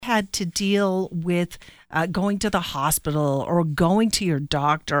had to deal with going to the hospital or going to your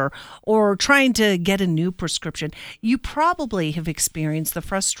doctor or trying to get a new prescription, you probably have experienced the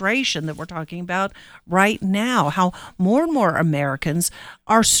frustration that we're talking about right now, how more and more Americans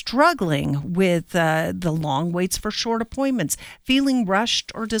are struggling with the long waits for short appointments, feeling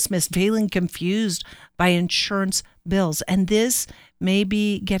rushed or dismissed, feeling confused by insurance bills. And this may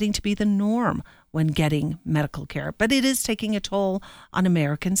be getting to be the norm when getting medical care, but it is taking a toll on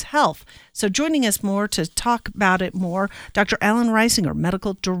Americans' health. So joining us more to talk about it more, Dr. Alan Reisinger,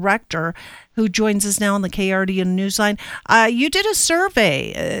 medical director, who joins us now on the KRDO Newsline. You did a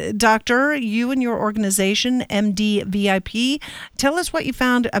survey, Doctor, you and your organization, MDVIP. Tell us what you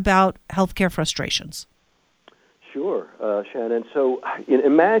found about healthcare frustrations. Sure, Shannon. So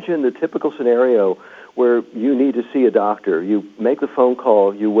imagine the typical scenario where you need to see a doctor. You make the phone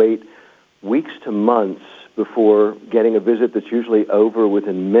call, you wait weeks to months before getting a visit that's usually over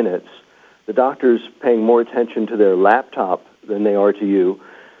within minutes. The doctor's paying more attention to their laptop than they are to you.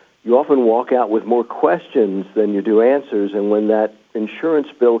 You often walk out with more questions than you do answers, and when that insurance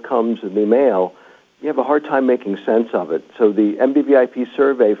bill comes in the mail, you have a hard time making sense of it. So the MDVIP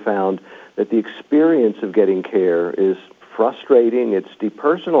survey found that the experience of getting care is frustrating, it's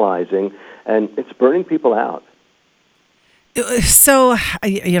depersonalizing, and it's burning people out. So,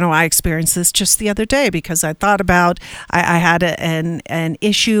 I experienced this just the other day because I thought about, I had an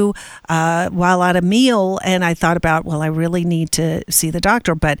issue while at a meal, and I thought about, well, I really need to see the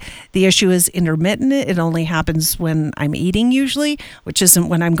doctor, but the issue is intermittent. It only happens when I'm eating usually, which isn't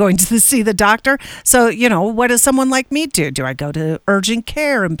when I'm going to see the doctor. So, what does someone like me do? Do I go to urgent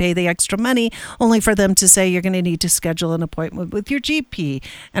care and pay the extra money only for them to say you're going to need to schedule an appointment with your GP?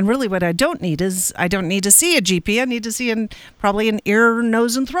 And really what I don't need to see a GP. I need to see probably an ear,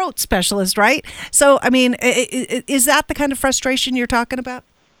 nose, and throat specialist, right? So, is that the kind of frustration you're talking about?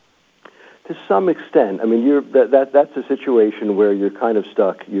 To some extent. That's a situation where you're kind of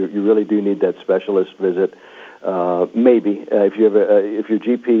stuck. You really do need that specialist visit. Maybe if your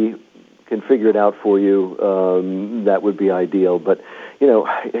GP can figure it out for you, that would be ideal. But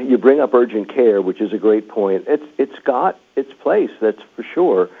you bring up urgent care, which is a great point. It's got its place, that's for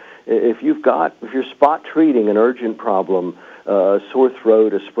sure. If you're spot treating an urgent problem, a sore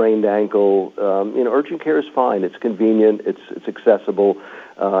throat, a sprained ankle, urgent care is fine. It's convenient. It's accessible.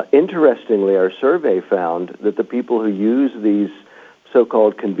 Interestingly, our survey found that the people who use these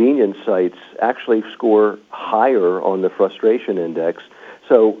so-called convenience sites actually score higher on the frustration index.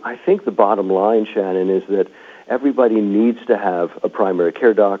 So I think the bottom line, Shannon, is that everybody needs to have a primary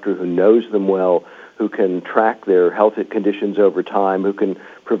care doctor who knows them well, who can track their health conditions over time, who can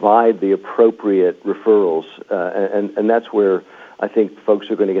provide the appropriate referrals, and that's where I think folks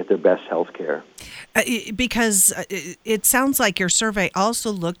are going to get their best health care. Because it sounds like your survey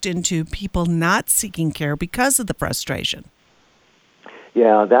also looked into people not seeking care because of the frustration.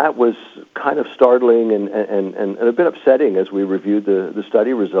 Yeah, that was kind of startling and a bit upsetting as we reviewed the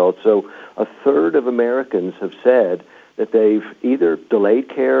study results. So a third of Americans have said that they've either delayed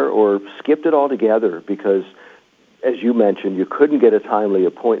care or skipped it altogether because, as you mentioned, you couldn't get a timely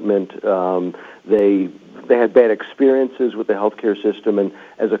appointment. They had bad experiences with the healthcare system, and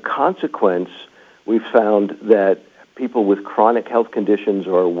as a consequence, we've found that people with chronic health conditions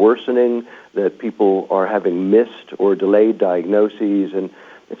are worsening, that people are having missed or delayed diagnoses, and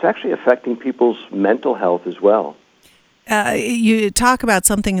it's actually affecting people's mental health as well. You talk about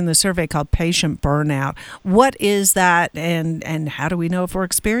something in the survey called patient burnout. What is that, and how do we know if we're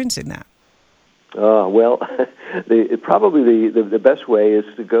experiencing that? Well, probably the best way is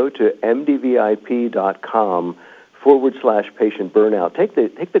to go to mdvip.com/patient burnout. Take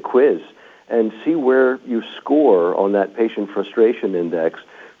the quiz and see where you score on that patient frustration index.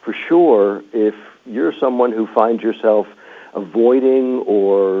 For sure, if you're someone who finds yourself avoiding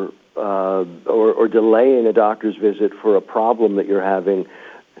or delaying a doctor's visit for a problem that you're having,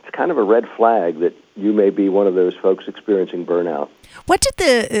 it's kind of a red flag that you may be one of those folks experiencing burnout. What did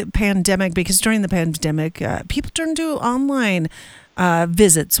the pandemic, because during the pandemic, people turned to online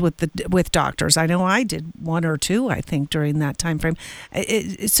visits with doctors. I know I did one or two, I think, during that time frame.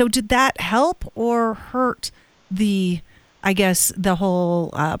 So did that help or hurt the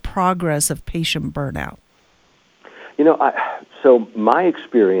whole progress of patient burnout? So my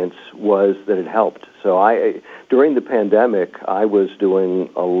experience was that it helped. So during the pandemic, I was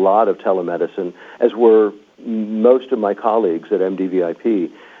doing a lot of telemedicine, as were most of my colleagues at MDVIP.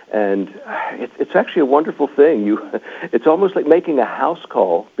 And it's actually a wonderful thing. It's almost like making a house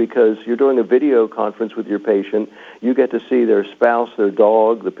call because you're doing a video conference with your patient. You get to see their spouse, their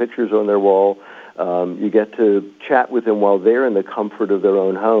dog, the pictures on their wall. You get to chat with them while they're in the comfort of their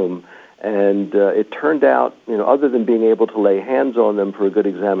own home. And it turned out, other than being able to lay hands on them for a good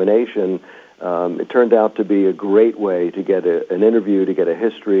examination, it turned out to be a great way to get an interview, to get a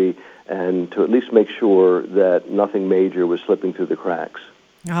history, and to at least make sure that nothing major was slipping through the cracks.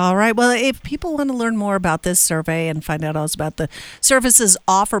 All right. Well, if people want to learn more about this survey and find out all about the services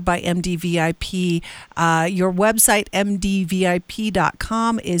offered by MDVIP, your website,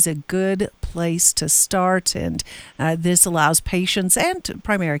 mdvip.com, is a good place to start. And this allows patients and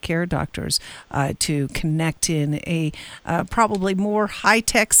primary care doctors to connect in a probably more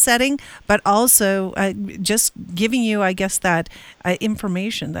high-tech setting, but also just giving you, I guess, that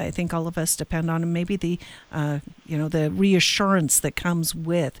information that I think all of us depend on, and maybe the the reassurance that comes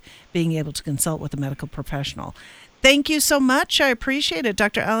with being able to consult with a medical professional. Thank you so much. I appreciate it,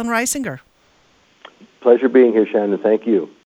 Dr. Alan Reisinger. Pleasure being here, Shannon. Thank you.